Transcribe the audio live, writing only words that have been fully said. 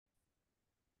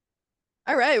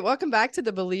All right, welcome back to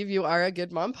the Believe You Are a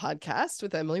Good Mom podcast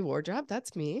with Emily Wardrop.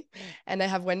 That's me. And I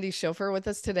have Wendy Schofer with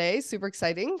us today. Super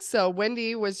exciting. So,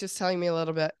 Wendy was just telling me a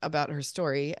little bit about her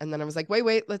story. And then I was like,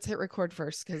 wait, let's hit record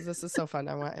first because this is so fun.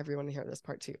 I want everyone to hear this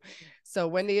part too. So,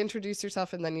 Wendy, introduce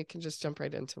yourself and then you can just jump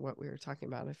right into what we were talking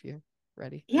about if you're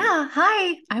ready. Yeah,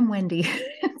 hi, I'm Wendy.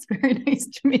 It's very nice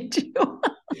to meet you.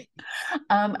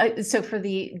 So for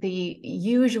the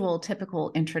usual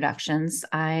typical introductions,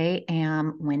 I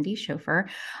am Wendy Schofer.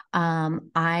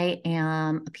 I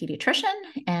am a pediatrician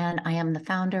and I am the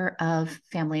founder of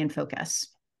Family in Focus.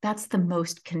 That's the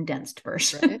most condensed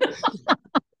version.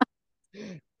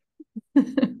 Right.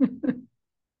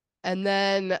 And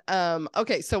then,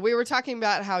 okay, so we were talking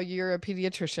about how you're a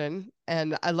pediatrician,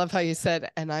 and I love how you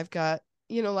said, and I've got,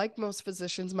 like most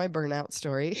physicians, my burnout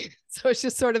story. So it's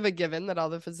just sort of a given that all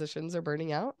the physicians are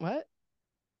burning out. What?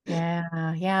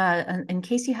 Yeah. In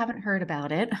case you haven't heard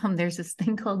about it, there's this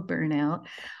thing called burnout.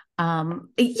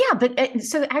 Yeah, but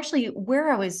so actually, where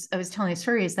I was telling a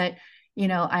story is that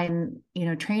I'm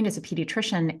trained as a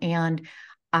pediatrician, and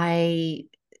I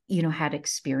had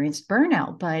experienced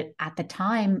burnout, but at the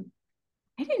time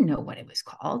I didn't know what it was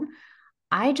called.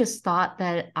 I just thought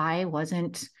that I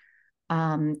wasn't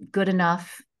good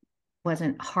enough,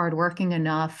 wasn't hardworking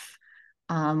enough,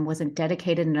 wasn't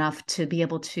dedicated enough to be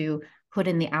able to put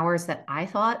in the hours that I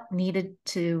thought needed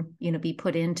to, be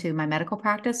put into my medical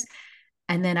practice.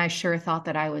 And then I sure thought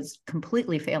that I was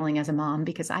completely failing as a mom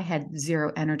because I had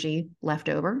zero energy left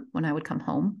over when I would come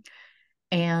home.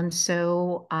 And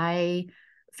so I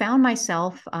found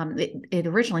myself, it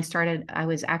originally started, I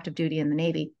was active duty in the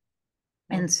Navy.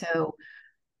 Oh, And so,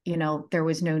 there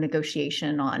was no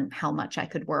negotiation on how much I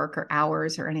could work or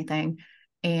hours or anything.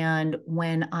 And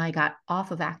when I got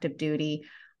off of active duty,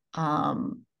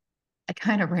 I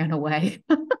kind of ran away.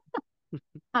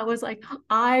 I was like,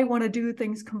 I want to do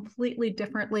things completely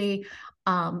differently.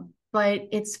 But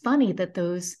it's funny that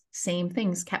those same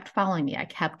things kept following me. I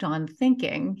kept on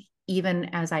thinking, even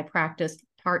as I practiced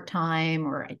part time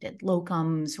or I did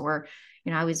locums, or,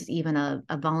 I was even a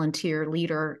volunteer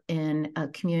leader in a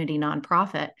community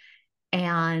nonprofit.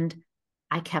 And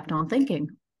I kept on thinking,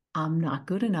 I'm not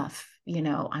good enough.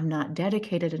 I'm not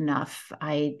dedicated enough.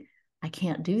 I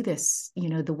can't do this,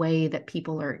 the way that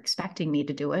people are expecting me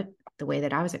to do it, the way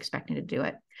that I was expecting to do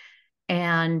it.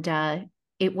 And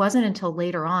it wasn't until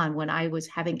later on when I was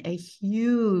having a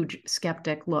huge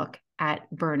skeptic look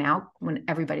at burnout, when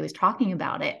everybody was talking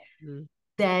about it, mm.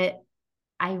 that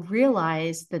I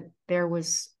realized that there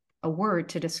was a word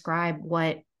to describe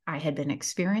what I had been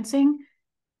experiencing.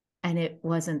 And it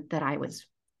wasn't that I was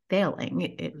failing.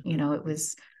 It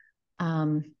was,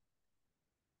 um,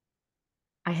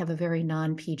 I have a very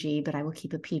non-PG, but I will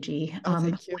keep a PG Oh,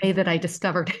 thank you. way that I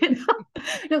discovered it.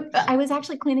 No, I was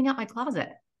actually cleaning out my closet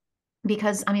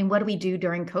because, I mean, what do we do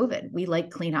during COVID? We like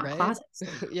clean out Right? closets.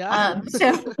 Yeah.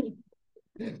 So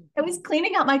I was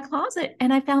cleaning out my closet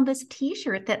and I found this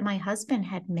T-shirt that my husband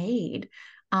had made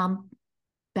um,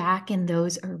 back in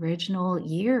those original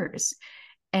years.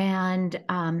 And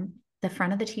the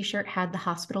front of the T-shirt had the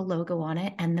hospital logo on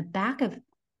it, and the back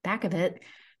of it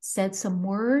said some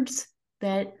words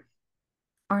that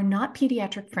are not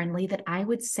pediatric friendly that I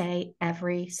would say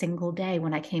every single day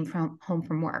when I came from home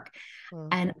from work. Oh,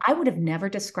 And I would have never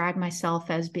described myself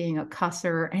as being a cusser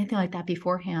or anything like that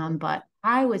beforehand, but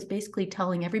I was basically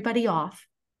telling everybody off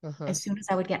uh-huh. as soon as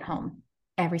I would get home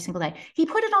every single day. He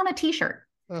put it on a T-shirt.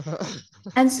 Uh-huh.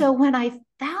 And so when I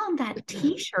found that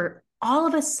T-shirt, all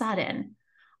of a sudden,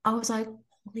 I was like,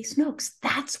 holy smokes,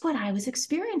 that's what I was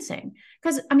experiencing.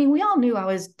 Because I mean, we all knew I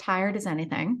was tired as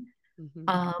anything.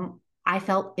 Mhm. I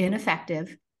felt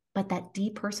ineffective, but that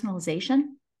depersonalization,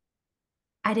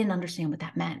 I didn't understand what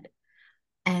that meant.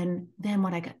 And then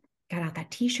when I got out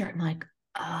that T-shirt, I'm like,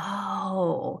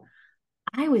 oh,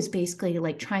 I was basically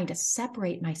like trying to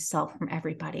separate myself from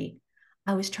everybody.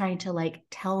 I was trying to like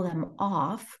tell them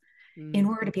off in Mm.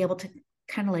 order to be able to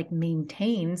kind of like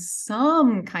maintain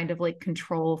some kind of like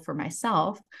control for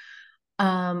myself.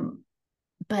 Um,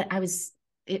 but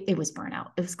it was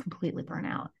burnout. It was completely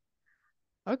burnout.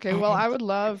 Okay, well, And I would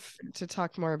love to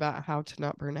talk more about how to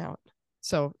not burn out.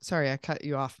 So, sorry I cut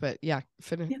you off, but yeah,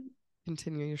 yeah.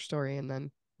 continue your story and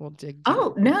then we'll dig deep.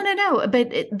 Oh, no.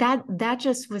 But that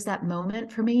just was that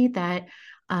moment for me that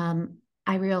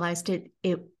I realized it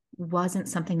wasn't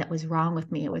something that was wrong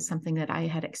with me. It was something that I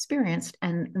had experienced.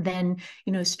 And then,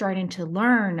 starting to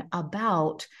learn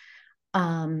about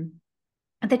um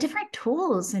the different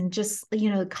tools and just,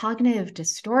 cognitive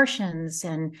distortions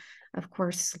and of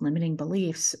course limiting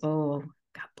beliefs. Oh,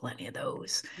 got plenty of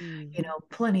those, Mm.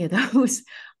 plenty of those.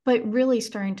 But really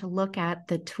starting to look at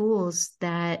the tools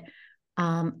that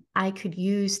I could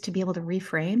use to be able to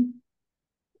reframe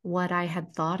what I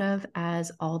had thought of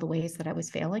as all the ways that I was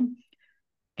failing,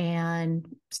 and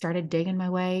started digging my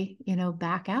way,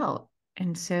 back out.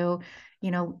 And so,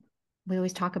 you know, we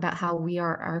always talk about how we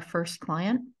are our first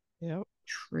client. Yep.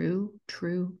 True,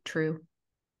 true, true.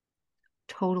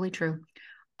 Totally true.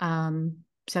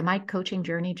 So my coaching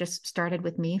journey just started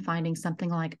with me finding something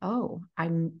like, oh,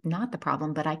 I'm not the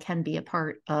problem, but I can be a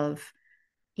part of,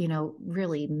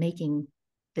 really making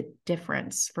the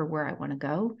difference for where I want to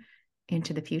go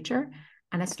into the future.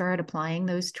 And I started applying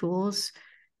those tools,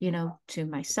 to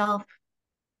myself,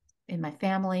 in my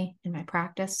family, in my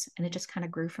practice, and it just kind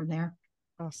of grew from there.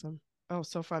 Awesome. Oh,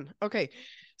 so fun. Okay.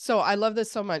 So I love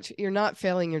this so much. You're not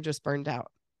failing, you're just burned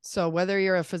out. So whether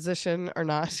you're a physician or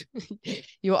not,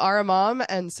 you are a mom.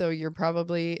 And so you're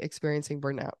probably experiencing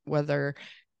burnout, whether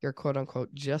you're quote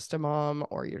unquote just a mom,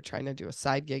 or you're trying to do a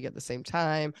side gig at the same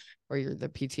time, or you're the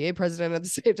PTA president at the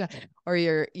same time, or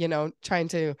you're, trying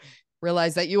to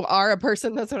realize that you are a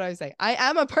person. That's what I say. I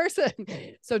am a person.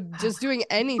 So just doing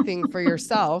anything for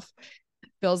yourself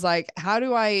feels like, how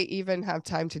do I even have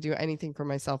time to do anything for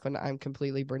myself when I'm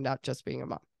completely burned out just being a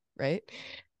mom, right?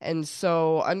 And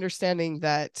so understanding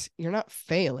that you're not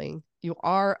failing, you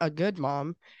are a good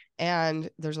mom, and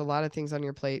there's a lot of things on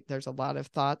your plate. There's a lot of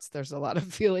thoughts, there's a lot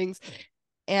of feelings,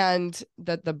 and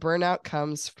that the burnout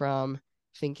comes from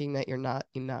thinking that you're not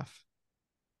enough.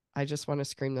 I just want to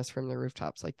scream this from the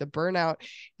rooftops. Like, the burnout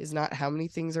is not how many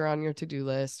things are on your to-do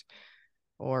list,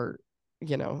 or,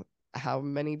 how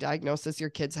many diagnoses your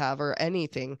kids have, or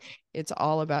anything. It's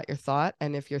all about your thought.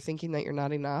 And if you're thinking that you're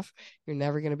not enough, you're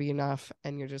never going to be enough,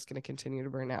 and you're just going to continue to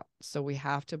burn out. So we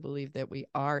have to believe that we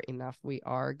are enough. We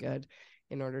are good,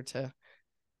 in order to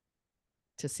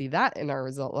see that in our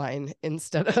result line,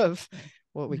 instead of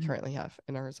what we currently have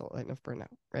in our result line of burnout.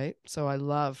 Right. So I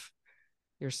love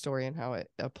your story and how it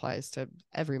applies to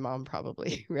every mom,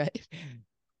 probably. Right.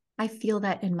 I feel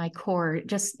that in my core,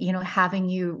 just, having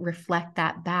you reflect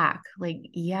that back, like,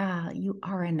 yeah, you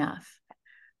are enough.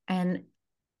 And,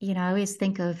 I always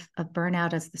think of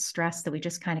burnout as the stress that we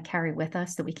just kind of carry with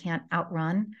us, that we can't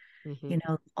outrun,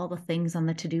 Mm-hmm. all the things on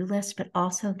the to-do list, but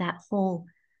also that whole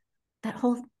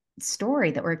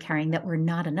story that we're carrying, that we're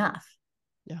not enough.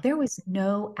 Yeah. There was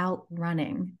no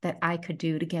outrunning that I could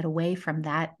do to get away from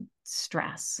that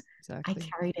stress. I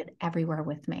Exactly. carried it everywhere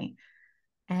with me.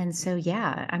 And so,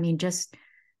 yeah, I mean, just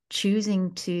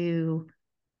choosing to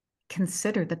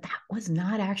consider that that was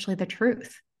not actually the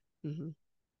truth. Mm-hmm.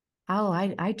 Oh,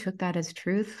 I took that as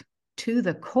truth to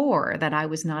the core, that I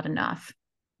was not enough.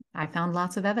 I found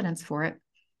lots of evidence for it.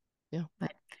 Yeah.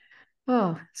 But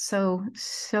oh, so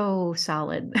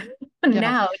solid. Yeah.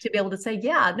 Now to be able to say,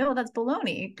 yeah, no, that's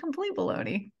baloney, complete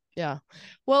baloney. Yeah.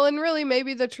 Well, and really,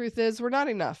 maybe the truth is we're not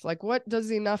enough. Like, what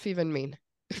does enough even mean?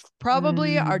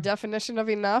 Probably our Mm, definition of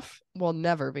enough will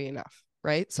never be enough,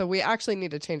 right? So we actually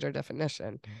need to change our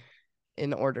definition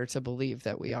in order to believe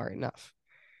that we are enough.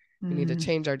 We need to mm.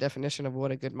 change our definition of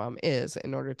what a good mom is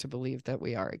in order to believe that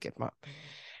we are a good mom.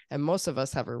 And most of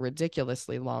us have a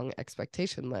ridiculously long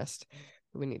expectation list.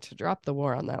 We need to drop the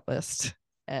war on that list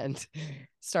and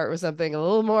start with something a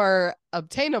little more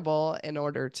obtainable in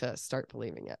order to start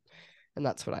believing it. And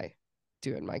that's what I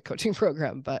do in my coaching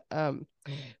program. But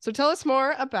so tell us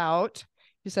more about,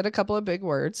 you said a couple of big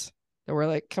words that we're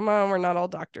like, come on, we're not all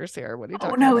doctors here. What are you Oh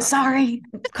talking no, about? sorry.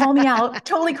 Call me out.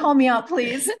 Totally call me out,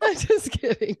 please. I'm just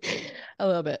kidding. A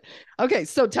little bit. Okay,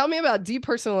 so tell me about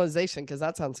depersonalization, because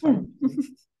that sounds fun.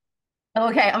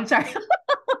 Okay, I'm sorry.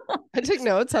 I took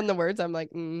notes on the words. I'm like,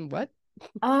 what?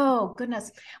 Oh,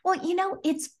 goodness. Well,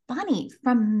 it's funny.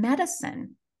 From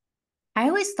medicine, I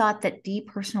always thought that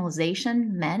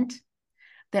depersonalization meant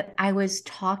that I was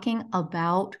talking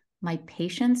about my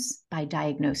patients by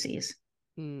diagnoses,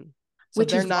 Hmm. So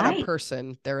which they're is not a why,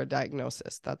 person, they're a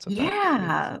diagnosis. That's what that means.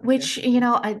 yeah, Okay. which,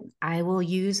 I will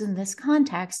use in this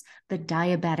context the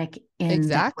diabetic in that group.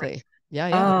 Exactly. Yeah,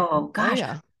 yeah. Oh, Oh, gosh,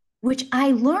 yeah. which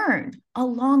I learned a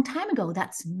long time ago.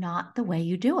 That's not the way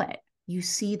you do it. You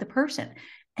see the person.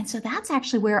 And so that's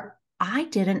actually where I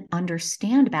didn't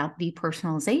understand about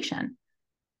depersonalization.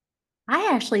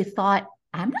 I actually thought,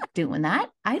 I'm not doing that.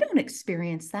 I don't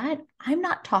experience that. I'm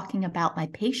not talking about my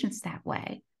patients that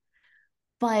way.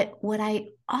 But what I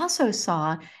also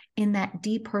saw in that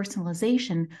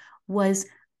depersonalization was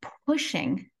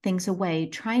pushing things away,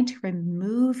 trying to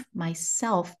remove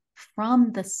myself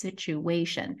from the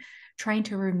situation, trying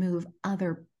to remove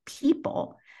other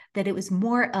people, that it was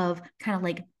more of kind of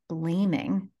like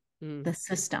blaming Mm, the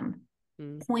system,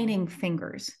 mm, pointing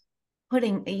fingers,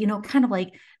 putting, kind of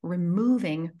like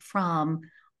removing from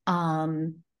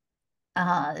um,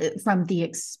 from the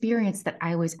experience that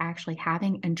I was actually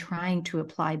having and trying to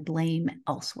apply blame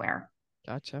elsewhere.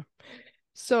 Gotcha.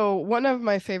 So one of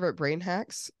my favorite brain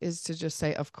hacks is to just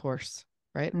say, of course,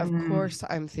 right? Of course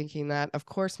I'm thinking that. Of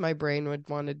course my brain would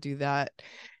want to do that.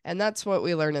 And that's what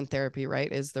we learn in therapy,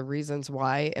 right? Is the reasons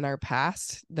why in our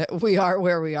past that we are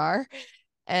where we are.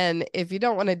 And if you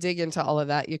don't want to dig into all of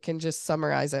that, you can just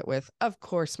summarize it with, of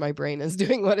course my brain is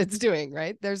doing what it's doing,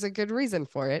 right? There's a good reason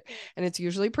for it. And it's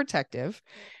usually protective.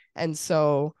 And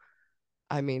so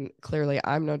I mean, clearly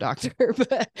I'm no doctor,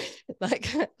 but like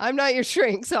I'm not your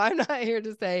shrink. So I'm not here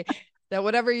to say that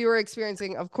whatever you were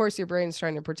experiencing, of course, your brain's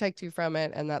trying to protect you from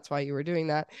it. And that's why you were doing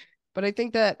that. But I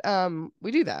think that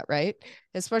we do that, right?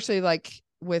 Especially like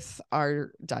with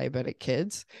our diabetic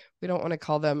kids. We don't want to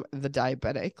call them the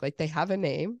diabetic. Like they have a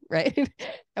name, right?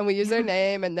 And we use their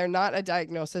name and they're not a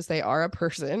diagnosis. They are a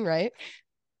person, right?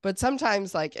 But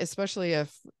sometimes, like, especially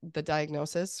if the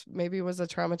diagnosis maybe was a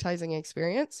traumatizing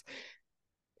experience,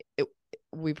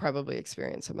 we probably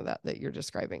experience some of that you're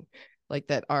describing, like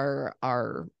that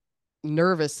our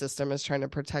nervous system is trying to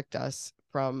protect us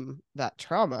from that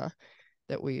trauma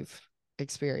that we've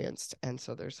experienced. And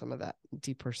so there's some of that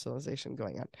depersonalization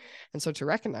going on. And so to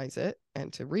recognize it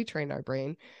and to retrain our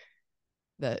brain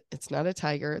that it's not a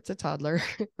tiger, it's a toddler,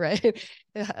 right?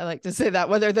 I like to say that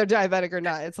whether they're diabetic or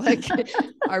not, it's like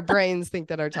our brains think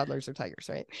that our toddlers are tigers,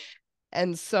 right?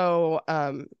 And so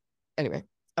anyway,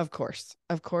 of course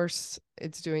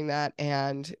it's doing that.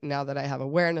 And now that I have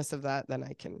awareness of that, then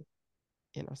I can,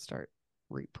 start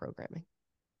reprogramming.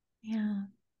 Yeah.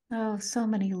 Oh, so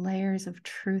many layers of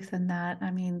truth in that.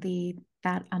 I mean,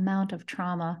 that amount of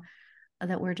trauma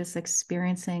that we're just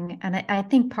experiencing. And I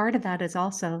think part of that is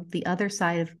also the other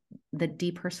side of the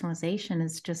depersonalization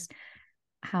is just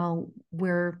how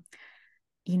we're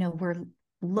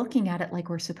looking at it like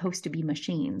we're supposed to be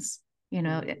machines.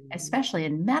 Especially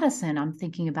in medicine, I'm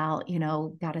thinking about,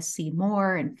 got to see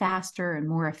more and faster and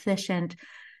more efficient.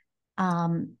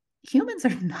 Humans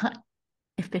are not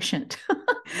efficient.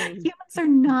 Humans are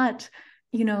not,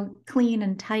 clean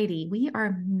and tidy. We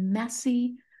are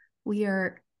messy. We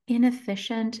are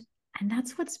inefficient. And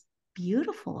that's what's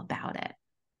beautiful about it.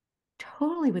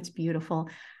 Totally what's beautiful.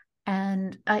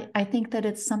 And I think that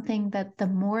it's something that the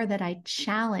more that I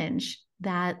challenge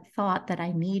that thought that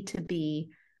I need to be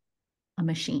a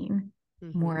machine,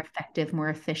 more effective, more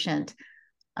efficient,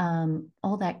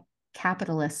 all that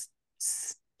capitalist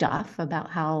stuff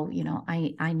about how,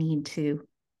 I need to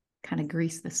kind of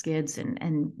grease the skids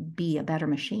and be a better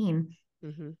machine.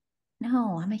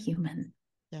 No, I'm a human.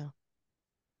 Yeah.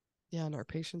 Yeah. And our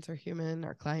patients are human,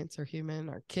 our clients are human,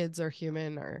 our kids are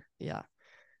human,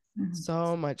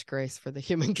 so much grace for the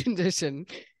human condition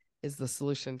is the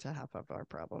solution to half of our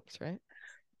problems, right?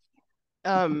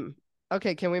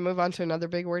 Okay, can we move on to another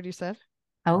big word you said?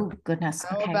 Oh, goodness.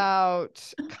 How Okay.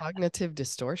 about cognitive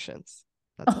distortions?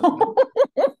 That's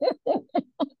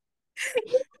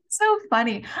so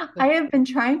funny. I have been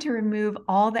trying to remove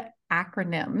all the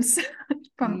acronyms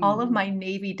from all of my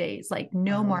Navy days, like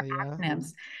no more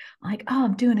acronyms. Like, oh,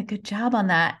 I'm doing a good job on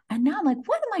that. And now I'm like,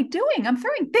 what am I doing? I'm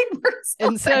throwing big words.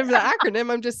 Instead of the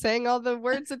acronym, I'm just saying all the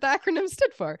words that the acronym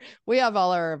stood for. We have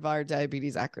all of our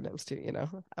diabetes acronyms too,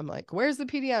 I'm like, where's the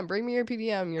PDM? Bring me your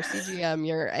PDM, your CGM,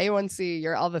 your A1C,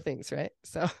 your all the things, right?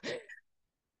 So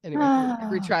anyway,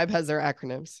 every tribe has their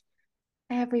acronyms.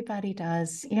 Everybody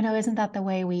does. Isn't that the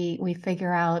way we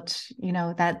figure out,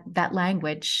 that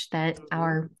language that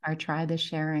our tribe is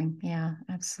sharing? Yeah,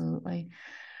 absolutely.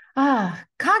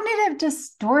 Cognitive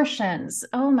distortions.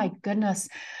 Oh my goodness.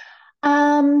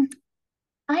 I'm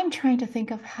trying to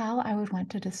think of how I would want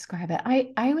to describe it.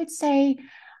 I would say,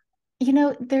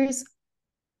 it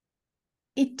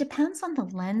depends on the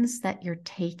lens that you're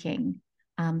taking,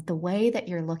 the way that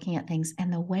you're looking at things,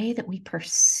 and the way that we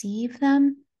perceive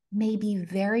them may be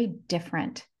very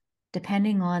different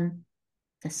depending on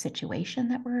the situation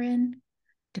that we're in,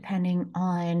 depending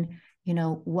on,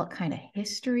 what kind of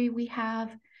history we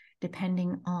have,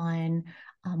 depending on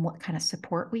what kind of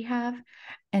support we have.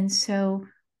 And so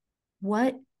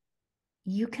what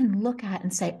you can look at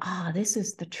and say, this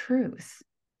is the truth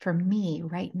for me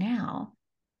right now,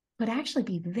 would actually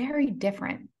be very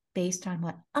different based on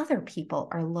what other people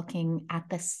are looking at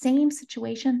the same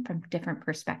situation from different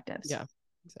perspectives. Yeah,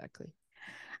 exactly.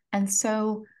 And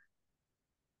so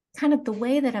kind of the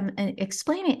way that I'm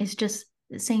explaining it is just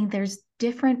saying there's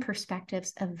different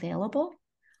perspectives available,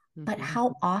 but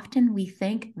how often we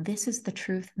think this is the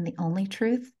truth and the only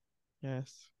truth.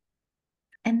 Yes.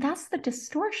 And that's the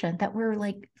distortion that we're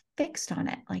like fixed on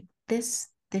it. Like this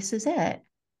is it.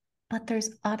 But there's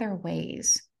other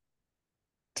ways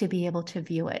to be able to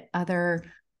view it, other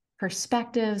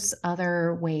perspectives,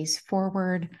 other ways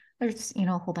forward. There's,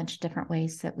 a whole bunch of different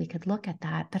ways that we could look at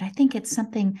that. But I think it's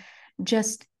something,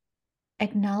 just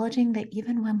acknowledging that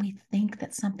even when we think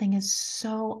that something is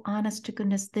so honest to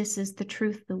goodness, this is the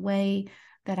truth, the way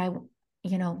that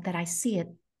I see it,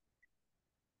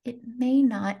 it may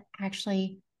not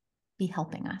actually be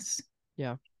helping us.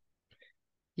 Yeah.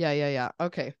 Yeah.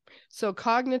 Okay. So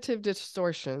cognitive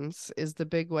distortions is the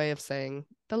big way of saying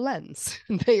the lens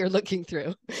that you're looking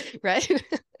through, right?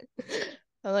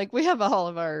 Like we have all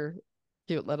of our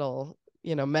cute little,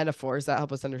 metaphors that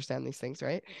help us understand these things,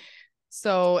 right?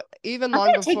 So even I'm long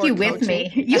going to take before you with coaching,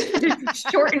 me. You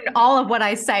shortened all of what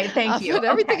I say. Thank I'll you. put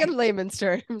everything Okay. in layman's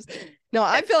terms. No,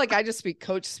 I feel like I just speak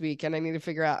coach speak, and I need to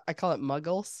figure out. I call it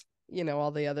muggles.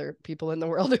 All the other people in the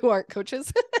world who aren't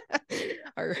coaches.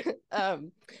 Or,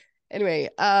 anyway,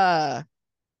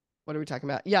 what are we talking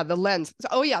about? Yeah, the lens.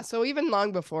 Oh yeah, so even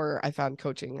long before I found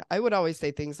coaching, I would always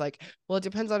say things like, "Well, it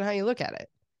depends on how you look at it."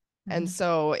 And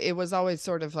so it was always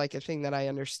sort of like a thing that I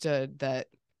understood, that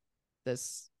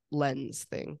this lens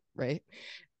thing, right?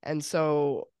 And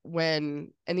so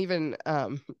even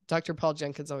Dr. Paul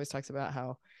Jenkins always talks about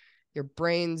how your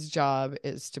brain's job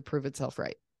is to prove itself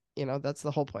right. That's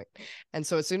the whole point. And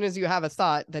so as soon as you have a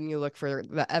thought, then you look for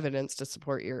the evidence to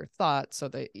support your thought so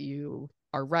that you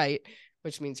are right,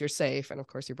 which means you're safe. And of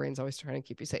course, your brain's always trying to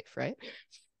keep you safe, right?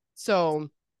 So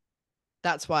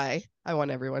that's why I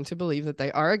want everyone to believe that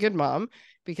they are a good mom,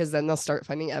 because then they'll start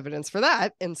finding evidence for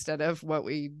that, instead of what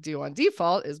we do on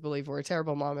default is believe we're a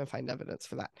terrible mom and find evidence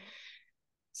for that.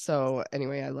 So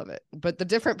anyway, I love it. But the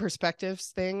different perspectives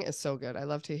thing is so good. I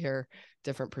love to hear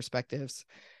different perspectives,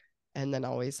 and then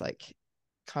always like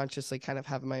consciously kind of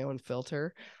have my own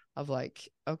filter of like,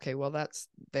 okay, well, that's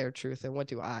their truth, and what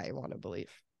do I want to believe,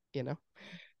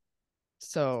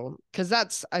 So, because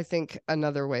that's, I think,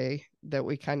 another way that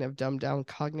we kind of dumb down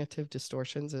cognitive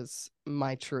distortions is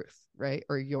my truth, right?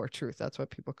 Or your truth. That's what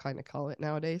people kind of call it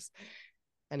nowadays.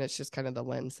 And it's just kind of the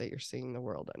lens that you're seeing the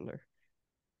world under.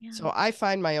 Yeah. So I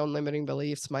find my own limiting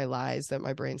beliefs, my lies that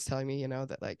my brain's telling me,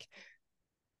 that like,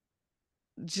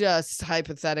 just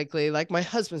hypothetically, like my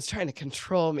husband's trying to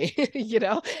control me,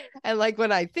 and like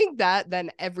when I think that,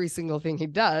 then every single thing he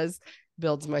does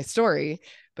builds my story.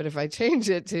 But if I change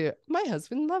it to my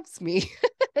husband loves me,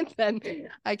 and then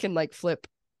I can like flip,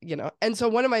 And so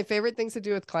one of my favorite things to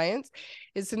do with clients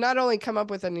is to not only come up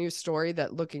with a new story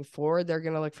that looking forward, they're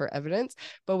going to look for evidence,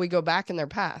 but we go back in their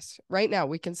past. Right now,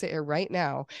 we can sit here right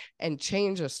now and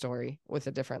change a story with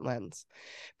a different lens,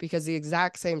 because the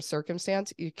exact same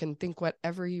circumstance, you can think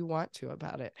whatever you want to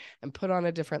about it and put on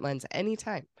a different lens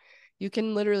anytime. You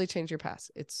can literally change your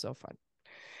past. It's so fun.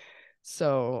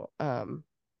 So,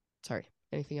 sorry,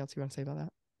 anything else you want to say about that?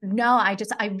 No, I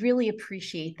really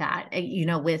appreciate that,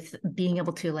 with being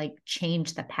able to like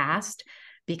change the past,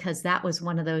 because that was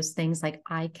one of those things, like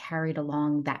I carried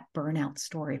along that burnout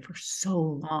story for so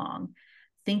long,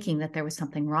 thinking that there was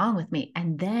something wrong with me.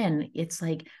 And then it's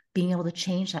like being able to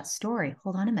change that story.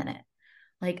 Hold on a minute.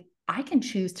 Like I can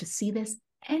choose to see this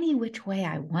any which way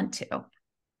I want to.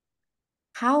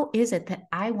 How is it that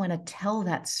I want to tell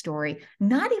that story,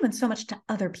 not even so much to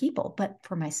other people, but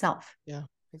for myself? Yeah,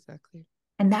 exactly.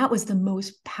 And that was the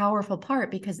most powerful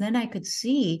part, because then I could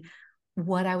see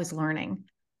what I was learning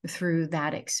through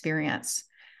that experience,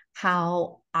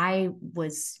 how I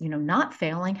was, not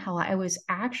failing, how I was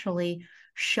actually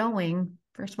showing,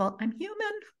 first of all, I'm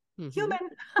human,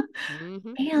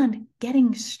 and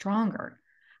getting stronger.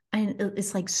 And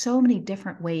it's like so many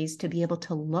different ways to be able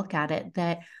to look at it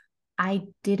that I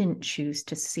didn't choose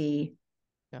to see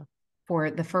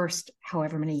for the first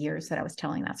however many years that I was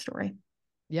telling that story.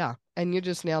 Yeah. And you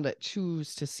just nailed it.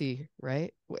 Choose to see,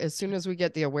 right? As soon as we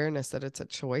get the awareness that it's a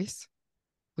choice,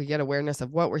 we get awareness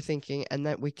of what we're thinking, and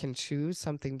that we can choose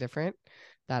something different.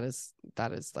 That is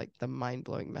like the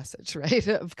mind-blowing message, right?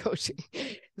 Of coaching.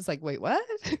 It's like, wait, what?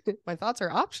 My thoughts are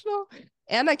optional,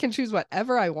 and I can choose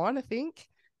whatever I want to think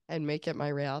and make it my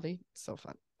reality. So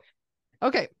fun.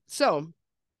 Okay. So,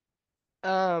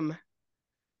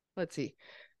 let's see.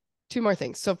 Two more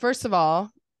things. So first of all,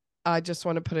 I just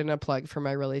want to put in a plug for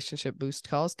my relationship boost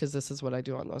calls, because this is what I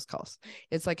do on those calls.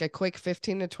 It's like a quick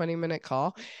 15 to 20-minute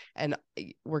call, and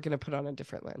we're going to put on a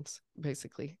different lens,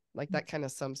 basically. Like that kind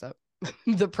of sums up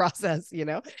the process,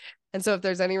 And so if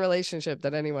there's any relationship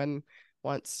that anyone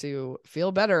wants to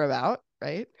feel better about,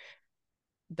 right,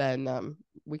 then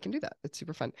we can do that. It's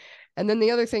super fun. And then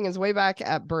the other thing is way back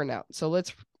at burnout. So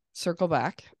let's circle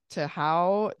back to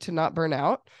how to not burn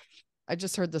out. I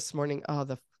just heard this morning,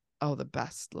 the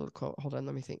best little quote. Hold on,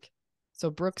 let me think. So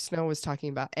Brooke Snow was talking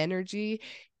about energy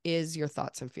is your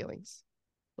thoughts and feelings.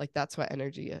 Like that's what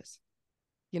energy is.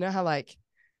 You know how like,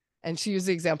 and she used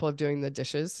the example of doing the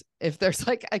dishes. If there's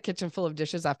like a kitchen full of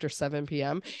dishes after 7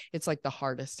 p.m., it's like the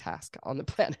hardest task on the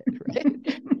planet, right?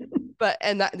 But,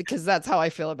 and that, because that's how I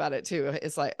feel about it too.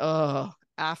 It's like, oh,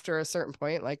 after a certain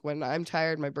point, like when I'm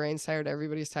tired, my brain's tired,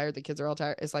 everybody's tired, the kids are all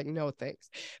tired. It's like, no, thanks.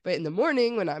 But in the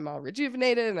morning, when I'm all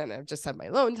rejuvenated and I've just had my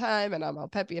alone time and I'm all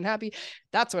peppy and happy,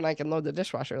 that's when I can load the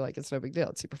dishwasher. Like it's no big deal.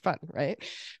 It's super fun, right?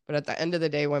 But at the end of the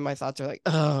day, when my thoughts are like,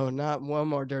 oh, not one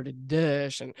more dirty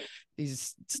dish and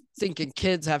these stinking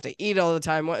kids have to eat all the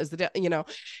time. What is the,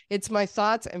 it's my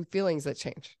thoughts and feelings that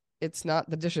change. It's not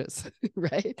the dishes,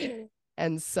 right?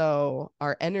 And so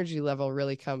our energy level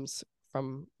really comes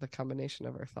from the combination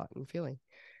of our thought and feeling.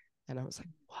 And I was like,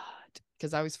 what?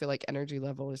 Because I always feel like energy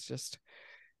level is just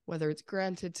whether it's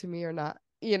granted to me or not,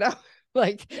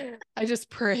 like I just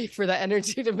pray for the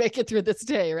energy to make it through this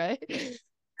day, right?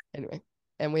 Anyway,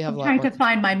 and we have I'm a lot trying more. to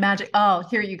find my magic. Oh,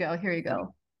 here you go. Here you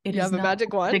go. It You is have a not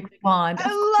magic a wand? magic wand. I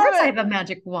Of course, I love have it. a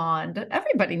magic wand.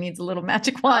 Everybody needs a little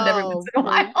magic wand every once Oh, in a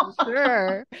for while.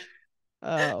 sure.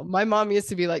 Oh, my mom used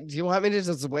to be like, do you want me to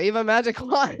just wave a magic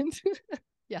wand?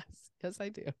 Yes, I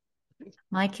do.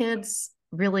 My kids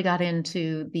really got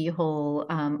into the whole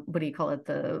what do you call it,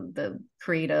 the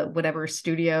create a whatever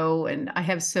studio, and I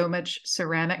have so much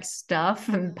ceramic stuff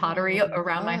and pottery Oh,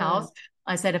 around my fun. house.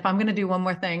 I said, if I'm going to do one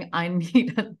more thing, I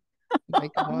need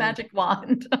Make a a wand. magic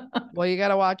wand. Well, you got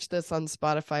to watch this on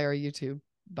Spotify or YouTube.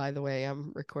 By the way,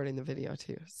 I'm recording the video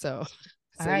too. So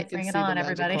All you right, can bring it see the on,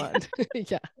 magic everybody. wand.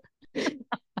 Yeah.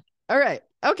 All right.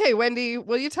 Okay, Wendy,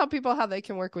 will you tell people how they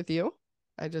can work with you?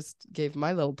 I just gave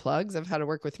my little plugs of how to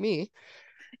work with me.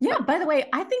 Yeah, by the way,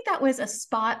 I think that was a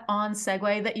spot on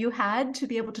segue that you had to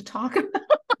be able to talk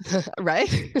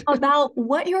Right? about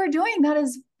what you're doing. That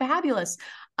is fabulous.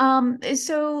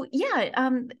 So yeah,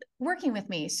 working with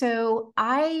me. So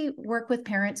I work with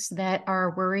parents that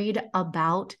are worried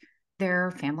about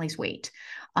their family's weight,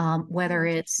 Oh, whether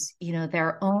interesting. it's,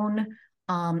 their own,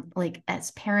 like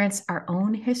as parents, our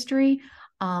own history,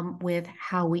 with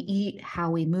how we eat, how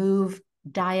we move,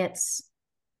 diets,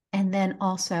 and then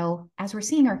also as we're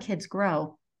seeing our kids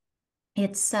grow,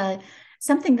 it's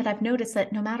something that I've noticed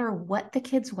that no matter what the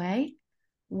kids weigh,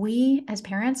 we as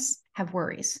parents have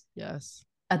worries Yes.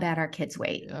 about our kids'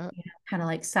 weight, Yeah. kind of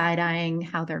like side eyeing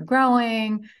how they're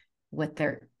growing, what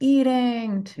they're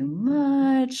eating, too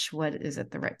Mhm. much, what is it,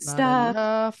 the right Not stuff,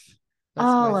 enough. That's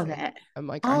my all of thing. it, I'm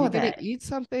like, are all you of going it. to eat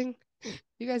something?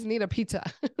 You guys need a pizza.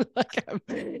 Like,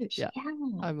 yeah, Yeah.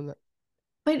 I'm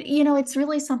But, it's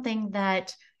really something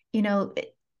that, you know,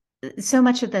 so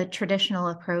much of the traditional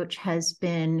approach has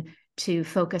been to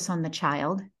focus on the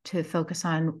child, to focus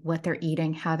on what they're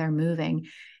eating, how they're moving.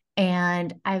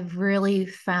 And I've really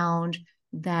found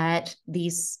that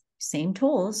these same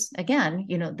tools, again,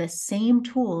 the same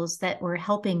tools that were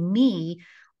helping me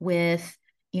with,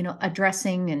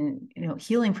 addressing and,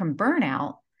 healing from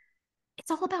burnout, it's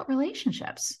all about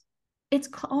relationships. It's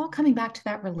all coming back to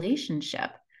that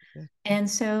relationship. yeah. And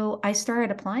so I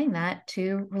started applying that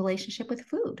to relationship with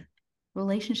food,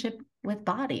 relationship with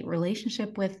body,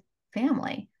 relationship with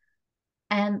family.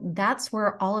 And that's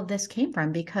where all of this came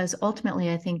from, because ultimately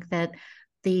I think that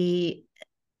the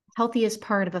healthiest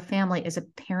part of a family is a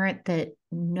parent that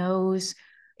knows,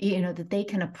 that they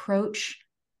can approach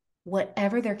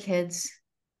whatever their kids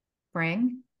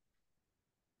bring,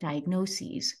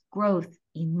 diagnoses, growth,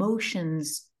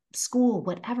 emotions, school,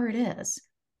 whatever it is.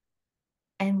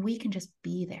 And we can just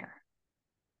be there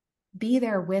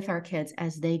with our kids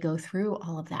as they go through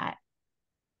all of that.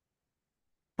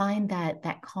 Find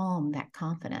that calm, that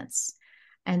confidence.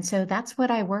 And so that's what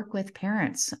I work with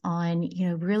parents on,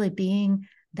 really being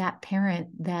that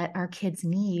parent that our kids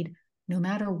need, no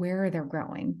matter where they're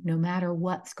growing, no matter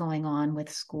what's going on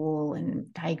with school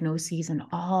and diagnoses and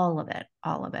all of it,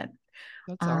 all of it.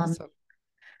 That's Um, awesome.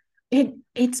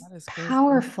 it's That is crazy.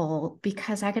 powerful,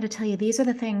 because I got to tell you, these are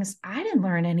the things I didn't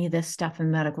learn any of this stuff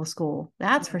in medical school.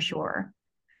 That's for Yeah. sure.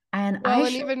 And Well, I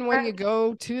and even when you share.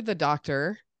 go to the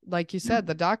doctor, like you Yeah. said,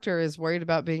 the doctor is worried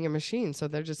about being a machine. So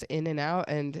they're just in and out.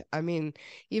 And I mean,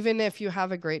 even if you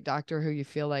have a great doctor who you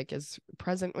feel like is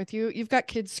present with you, you've got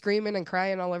kids screaming and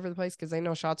crying all over the place because they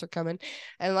know shots are coming.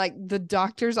 And like the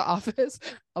doctor's office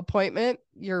appointment,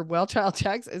 your well child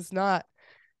checks is not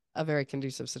a very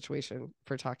conducive situation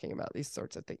for talking about these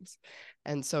sorts of things.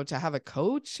 And so to have a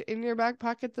coach in your back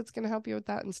pocket that's going to help you with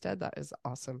that instead, that is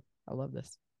awesome. I love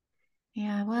this.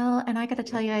 Yeah, well, and I got to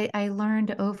tell you, I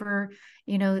learned over,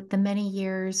 the many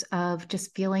years of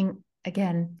just feeling,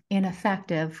 again,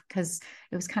 ineffective, because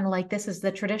it was kind of like, this is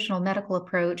the traditional medical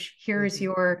approach. Here's Mhm.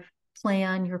 your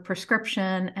plan, your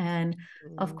prescription. And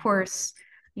of Mhm. course,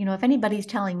 if anybody's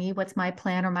telling me what's my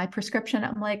plan or my prescription,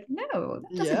 I'm like, no,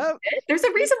 that doesn't Yep. fit. There's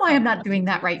a reason why I'm not doing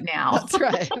that right now. That's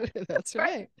right. That's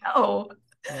right. No.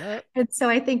 Yep. And so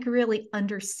I think really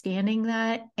understanding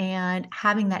that and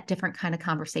having that different kind of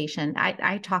conversation.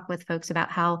 I talk with folks about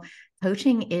how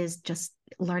coaching is just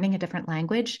learning a different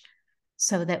language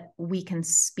so that we can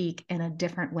speak in a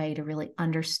different way to really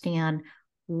understand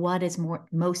what is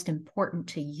most important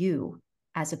to you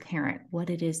as a parent, what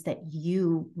it is that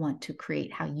you want to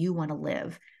create, how you want to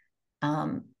live.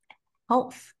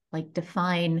 Health, like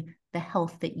define the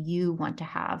health that you want to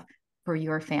have for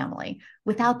your family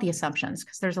without the assumptions,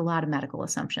 because there's a lot of medical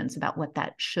assumptions about what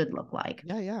that should look like.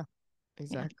 Yeah,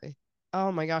 exactly. Yeah.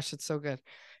 Oh my gosh, it's so good.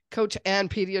 Coach and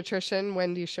pediatrician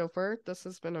Wendy Schofer. This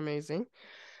has been amazing.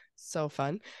 So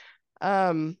fun.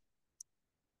 Let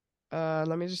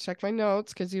me just check my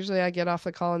notes, because usually I get off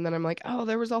the call and then I'm like, oh,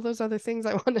 there was all those other things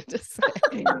I wanted to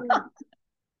say.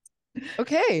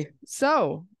 Okay,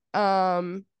 so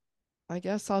I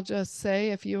guess I'll just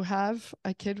say, if you have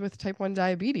a kid with type 1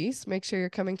 diabetes, make sure you're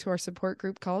coming to our support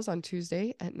group calls on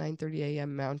Tuesday at 9:30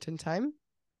 a.m. Mountain Time.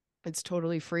 It's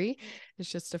totally free.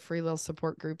 It's just a free little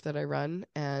support group that I run,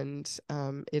 and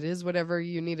it is whatever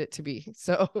you need it to be.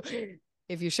 So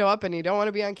if you show up and you don't want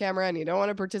to be on camera and you don't want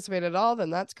to participate at all, then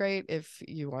that's great. If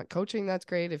you want coaching, that's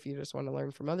great. If you just want to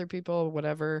learn from other people,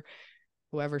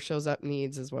 whoever shows up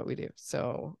needs is what we do.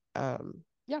 So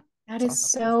yeah. That is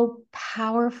awesome. so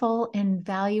powerful and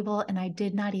valuable. And I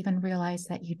did not even realize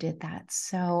that you did that.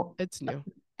 So It's new.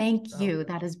 thank you.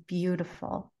 That is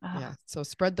beautiful. Yeah. So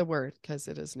spread the word, because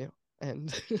it is new.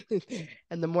 And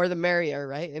and the more the merrier,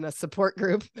 right? In a support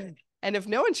group. And if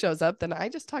no one shows up, then I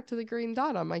just talk to the green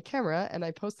dot on my camera and I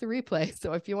post the replay.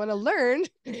 So if you want to learn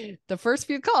the first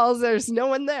few calls, there's no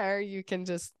one there, you can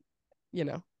just,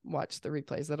 watch the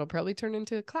replays. That'll probably turn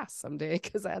into a class someday,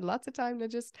 because I had lots of time to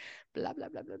just blah, blah,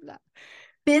 blah, blah, blah.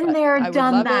 Been there, I would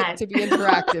done love that. it to be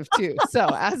interactive too. So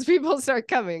as people start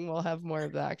coming, we'll have more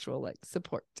of the actual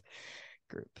support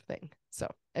group thing. So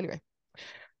anyway,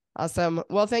 awesome.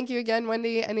 Well, thank you again,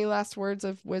 Wendy. Any last words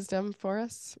of wisdom for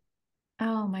us?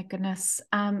 Oh my goodness.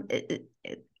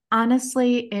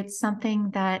 Honestly, it's something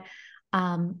that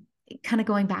kind of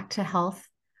going back to health,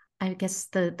 I guess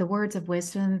the words of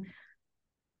wisdom,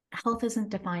 health isn't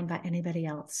defined by anybody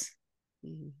else.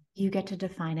 Mm-hmm. You get to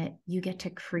define it, you get to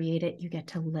create it, you get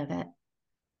to live it.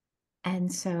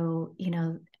 And so,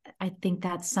 I think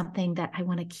that's something that I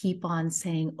want to keep on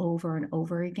saying over and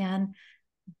over again,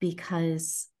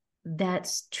 because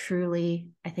that's truly,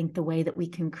 I think, the way that we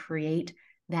can create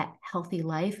that healthy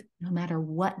life, no matter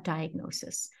what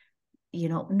diagnosis,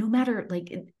 no matter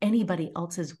anybody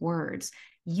else's words,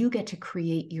 you get to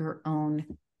create your own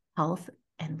health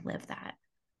and live that.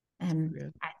 And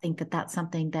good. I think that that's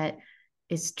something that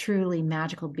is truly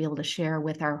magical to be able to share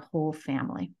with our whole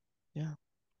family. Yeah.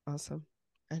 Awesome.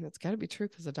 And it's got to be true,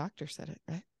 because the doctor said it,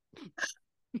 right?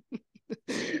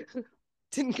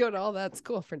 Didn't go to all that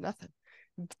school for nothing.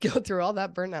 Go through all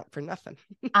that burnout for nothing.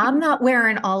 I'm not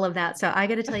wearing all of that. So I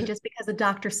got to tell you, just because the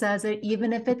doctor says it,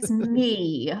 even if it's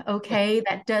me, okay,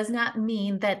 that does not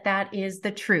mean that that is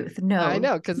the truth. No. I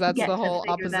know, because that's the whole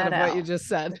opposite of what you just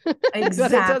said.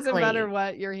 Exactly. It doesn't matter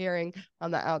what you're hearing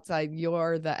on the outside.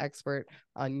 You're the expert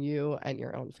on you and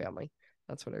your own family.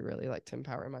 That's what I really like to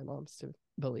empower my moms to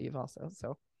believe also.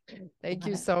 So thank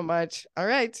you so much. All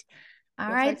right.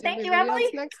 All right. Thank you, Emily.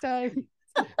 Next time.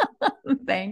 Thanks.